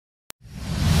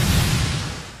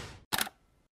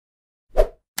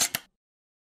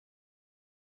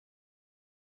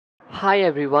Hi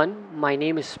everyone, my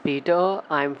name is Peter.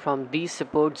 I'm from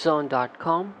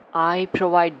thesupportzone.com. I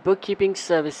provide bookkeeping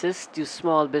services to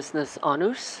small business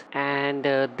owners, and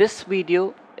this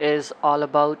video is all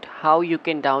about how you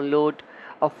can download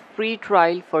a free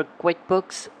trial for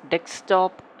QuickBooks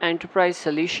Desktop Enterprise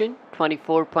Solution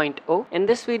 24.0. In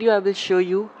this video I will show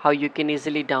you how you can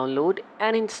easily download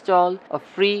and install a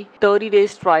free 30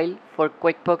 days trial for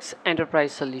QuickBooks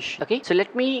Enterprise Solution. Okay, so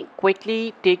let me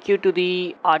quickly take you to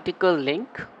the article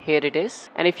link. Here it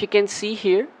is, and if you can see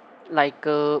here,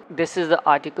 this is the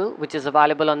article which is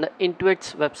available on the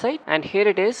Intuit's website, and here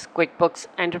it is, QuickBooks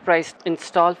Enterprise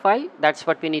install file. That's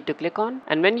what we need to click on,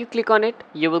 and when you click on it,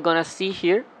 you will gonna see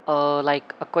here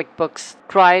like a QuickBooks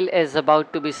trial is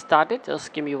about to be started.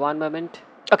 Just give me one moment.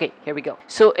 Okay, here we go.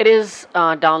 So it is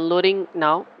downloading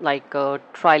now, like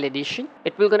trial edition.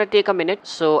 It will gonna take a minute,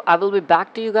 so I will be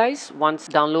back to you guys once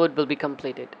download will be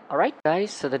completed. Alright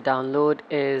guys, so the download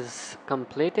is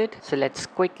completed, so let's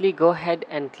quickly go ahead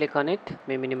and click on it. Let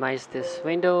me minimize this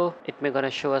window. It may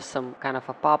gonna show us some kind of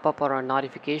a pop-up or a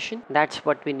notification. That's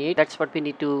what we need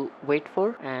to wait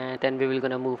for, and then we will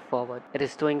gonna move forward. It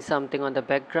is doing something on the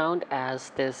background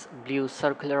as this blue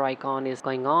circular icon is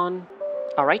going on.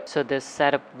 Alright, so this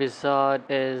setup wizard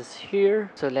is here,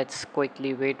 so let's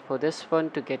quickly wait for this one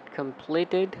to get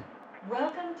completed.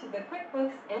 Welcome to the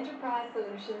QuickBooks Enterprise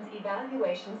Solutions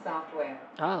evaluation software.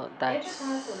 Oh, that's...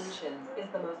 Enterprise Solutions is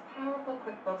the most powerful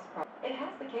QuickBooks product. It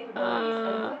has the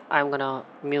capabilities I'm gonna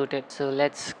mute it. So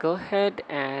let's go ahead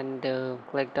and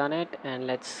click on it, and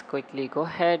let's quickly go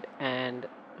ahead and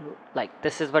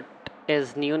this is what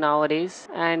is new nowadays,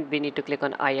 and we need to click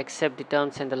on I accept the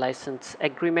terms and the license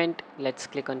agreement. Let's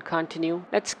click on continue.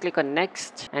 Let's click on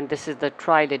next, and this is the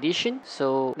trial edition,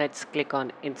 so let's click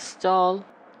on install,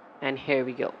 and here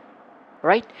we go.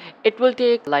 Right, it will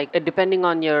take depending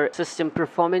on your system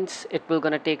performance, it will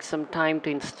gonna take some time to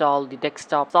install the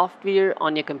desktop software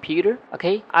on your computer.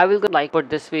 Okay, I will put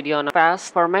this video on a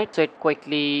fast format so it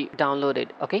quickly downloaded.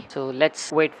 Okay, so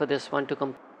let's wait for this one to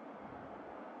come.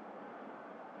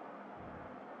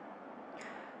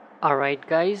 Alright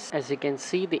guys, as you can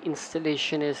see, the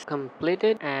installation is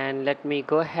completed, and let me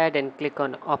go ahead and click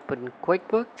on open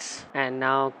QuickBooks, and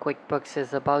now QuickBooks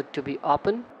is about to be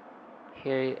open.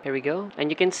 Here we go,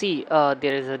 and you can see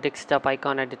there is a desktop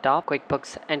icon at the top,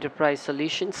 QuickBooks Enterprise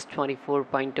Solutions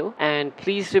 24.0, and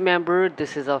please remember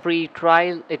this is a free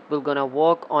trial. It will gonna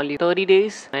work only 30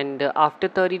 days, and after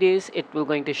 30 days it will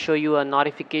going to show you a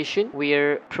notification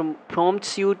where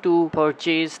prompts you to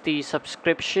purchase the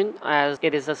subscription, as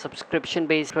it is a subscription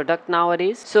based product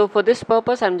nowadays. So for this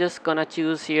purpose I'm just gonna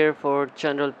choose here for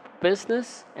general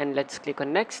business, and let's click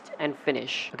on next and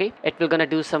finish. Okay, it will gonna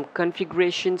do some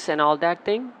configurations and all that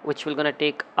thing, which will gonna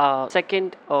take a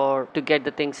second or to get the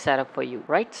thing set up for you,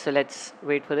 right? So let's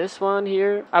wait for this one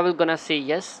here. I will gonna say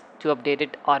yes to update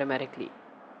it automatically.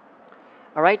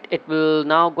 Alright, it will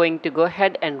now going to go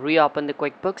ahead and reopen the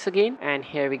QuickBooks again, and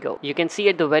here we go. You can see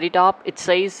at the very top it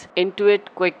says Intuit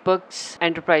QuickBooks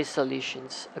Enterprise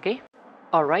Solutions. Okay,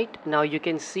 alright, now you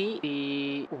can see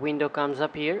the window comes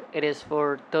up here. It is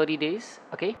for 30 days.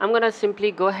 Okay, I'm gonna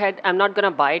simply go ahead, I'm not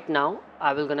gonna buy it now.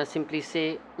 I will gonna simply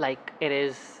say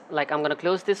I'm gonna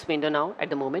close this window now at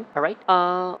the moment. Alright,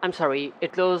 I'm sorry,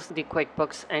 it closed the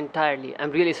QuickBooks entirely. I'm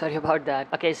really sorry about that.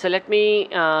 Okay, so let me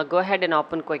go ahead and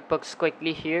open QuickBooks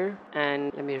quickly here,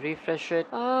 and let me refresh it.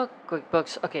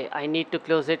 QuickBooks, okay, I need to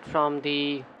close it from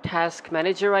the task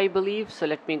manager, I believe. So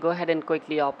let me go ahead and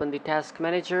quickly open the task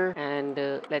manager, and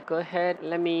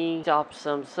let me stop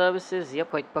some services.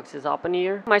 Yep, QuickBooks is open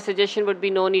here. My suggestion would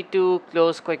be no need to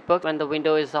close QuickBooks when the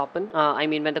window is open.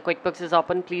 When the QuickBooks is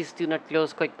open, please do not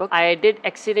close QuickBooks. I did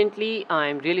accidentally,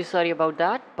 I'm really sorry about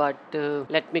that, but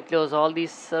let me close all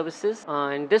these services,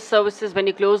 and this services, when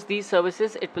you close these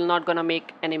services, it will not gonna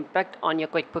make an impact on your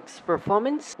QuickBooks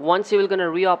performance. Once you will gonna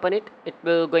reopen it, it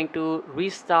will going to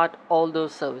restart all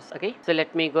those services. Okay, so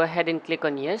let me go ahead and click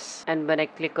on yes, and when I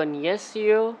click on yes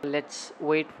here, let's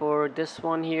wait for this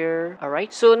one here.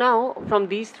 Alright, so now from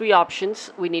these three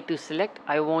options we need to select.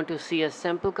 I want to see a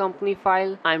simple company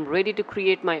file. I'm ready to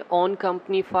create my own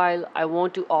company file. I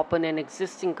want to open an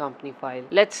existing company file.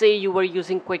 Let's say you were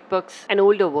using QuickBooks an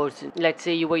older version. Let's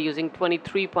say you were using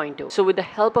 23.0. So with the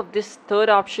help of this third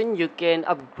option, you can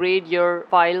upgrade your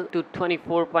file to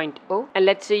 24.0, and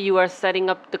let's say you are setting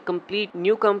up the complete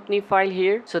new company file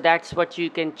here. So that's what you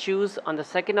can choose on the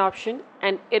second option.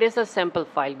 and it is a sample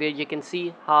file where you can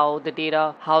see how the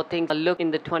data, how things look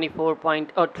in the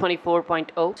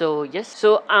 24.0. So yes,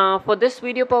 so for this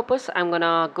video purpose, I'm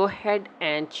gonna go ahead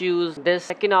and choose this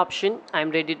second option.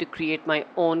 I'm ready to create my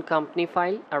own company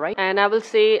file. All right, and I will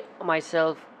say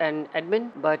myself an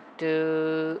admin, but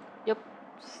yep,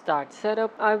 start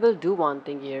setup. I will do one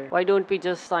thing here. Why don't we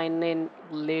just sign in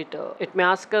later? It may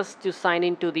ask us to sign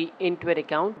into the Intuit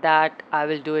account. That I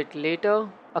will do it later.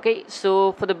 Okay,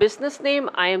 so for the business name,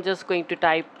 I am just going to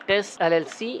type Test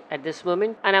LLC at this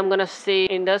moment, and I'm gonna say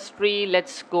industry.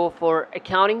 Let's go for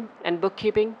accounting and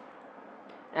bookkeeping,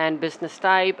 and business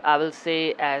type I will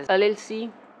say as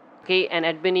LLC. Okay, and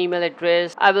admin email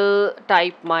address, I will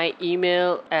type my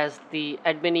email as the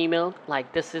admin email,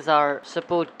 like this is our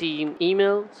support team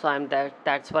email. So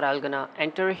that's what I'm gonna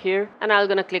enter here, and I'm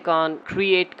gonna click on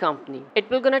create company. It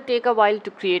will gonna take a while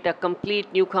to create a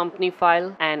complete new company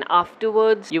file, and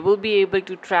afterwards you will be able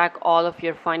to track all of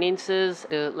your finances,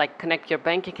 like connect your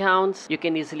bank accounts. You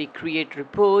can easily create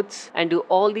reports and do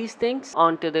all these things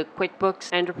onto the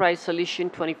QuickBooks Enterprise Solution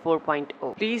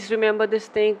 24.0. Please remember this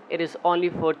thing, it is only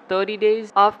for 30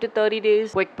 days. After 30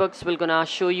 days, QuickBooks will gonna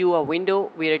show you a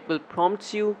window where it will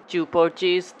prompt you to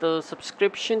purchase the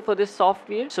subscription for this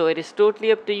software. So it is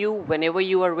totally up to you. Whenever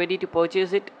you are ready to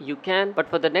purchase it, you can. But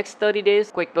for the next 30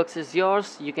 days, QuickBooks is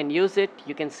yours. You can use it.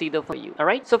 You can see the for you. All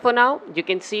right. So for now, you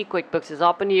can see QuickBooks is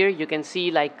open here. You can see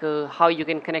like how you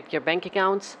can connect your bank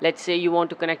accounts. Let's say you want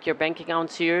to connect your bank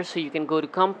accounts here. So you can go to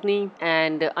company,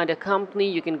 and under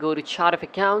company, you can go to chart of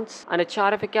accounts. Under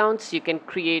chart of accounts, you can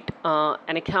create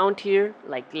an account here,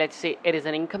 like let's say it is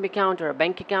an income account or a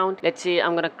bank account. Let's say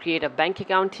I'm gonna create a bank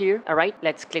account here. All right,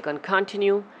 let's click on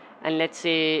continue, and let's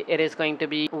say it is going to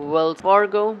be Wells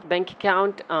Fargo bank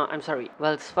account.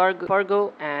 Wells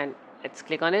Fargo, and let's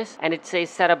click on this, and it says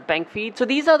set up bank feed. So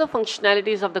these are the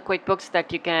functionalities of the QuickBooks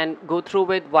that you can go through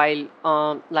with while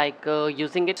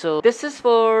using it. So this is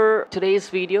for today's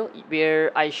video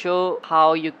where I show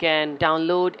how you can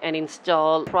download and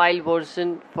install trial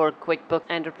version for QuickBooks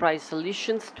Enterprise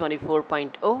Solutions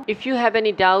 24.0. If you have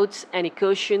any doubts, any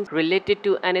questions related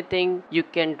to anything, you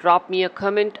can drop me a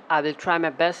comment. I will try my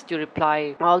best to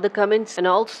reply all the comments. And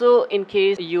also, in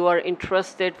case you are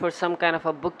interested for some kind of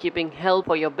a bookkeeping help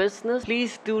for your business,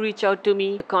 please do reach out to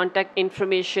me. The contact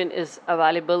information is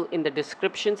available in the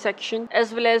description section,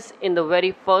 as well as in the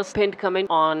very first pinned comment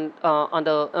on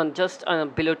just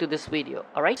below to this video.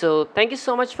 All right, so thank you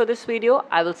so much for this video.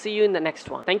 I will see you in the next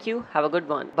one. Thank you. Have a good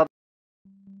one. Bye.